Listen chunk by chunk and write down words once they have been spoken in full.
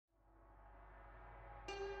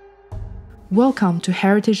Welcome to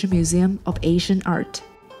Heritage Museum of Asian Art.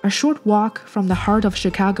 A short walk from the heart of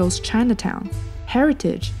Chicago's Chinatown,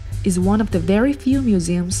 Heritage is one of the very few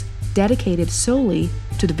museums dedicated solely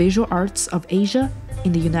to the visual arts of Asia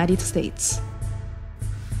in the United States.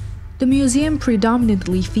 The museum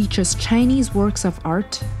predominantly features Chinese works of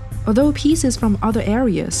art, although pieces from other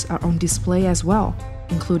areas are on display as well,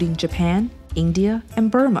 including Japan, India,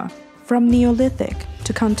 and Burma. From Neolithic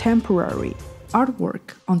to contemporary,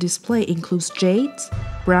 artwork on display includes jades,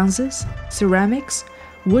 bronzes, ceramics,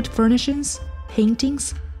 wood furnishings,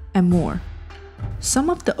 paintings, and more. Some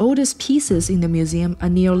of the oldest pieces in the museum are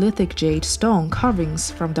Neolithic jade stone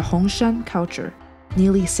carvings from the Hongshan culture,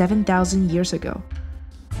 nearly 7,000 years ago.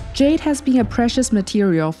 Jade has been a precious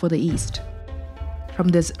material for the East, from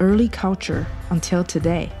this early culture until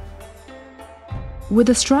today. With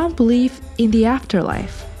a strong belief in the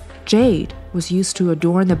afterlife, jade was used to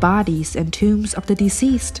adorn the bodies and tombs of the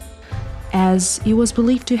deceased, as it was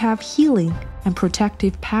believed to have healing and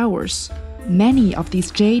protective powers. Many of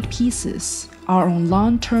these jade pieces are on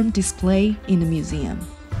long-term display in the museum.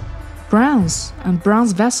 Bronze, and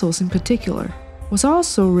bronze vessels in particular, was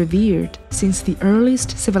also revered since the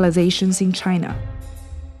earliest civilizations in China.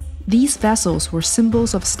 These vessels were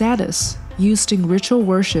symbols of status used in ritual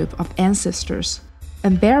worship of ancestors,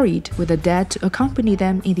 and buried with the dead to accompany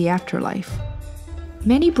them in the afterlife.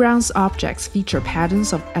 Many bronze objects feature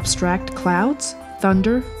patterns of abstract clouds,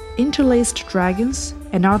 thunder, interlaced dragons,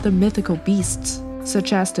 and other mythical beasts,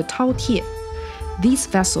 such as the Tao Tie. These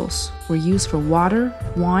vessels were used for water,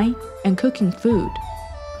 wine, and cooking food.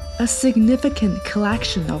 A significant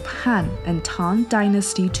collection of Han and Tang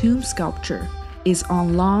Dynasty tomb sculpture is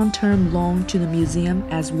on long-term loan to the museum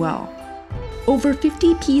as well. Over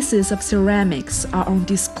 50 pieces of ceramics are on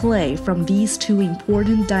display from these two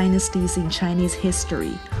important dynasties in Chinese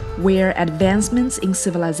history, where advancements in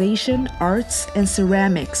civilization, arts, and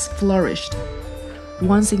ceramics flourished.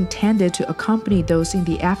 Once intended to accompany those in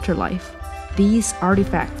the afterlife, these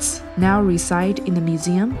artifacts now reside in the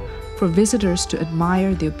museum for visitors to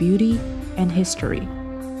admire their beauty and history.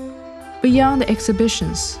 Beyond the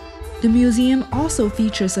exhibitions, the museum also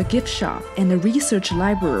features a gift shop and a research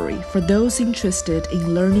library for those interested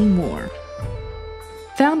in learning more.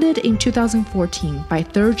 Founded in 2014 by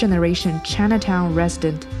third-generation Chinatown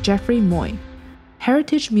resident Jeffrey Moy,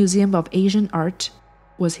 Heritage Museum of Asian Art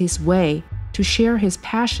was his way to share his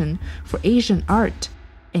passion for Asian art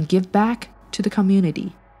and give back to the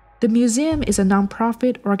community. The museum is a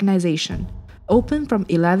non-profit organization, open from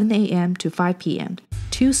 11 a.m. to 5 p.m.,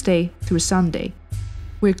 Tuesday through Sunday.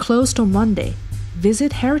 We're closed on Monday.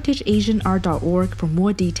 Visit heritageasianart.org for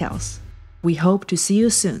more details. We hope to see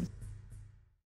you soon.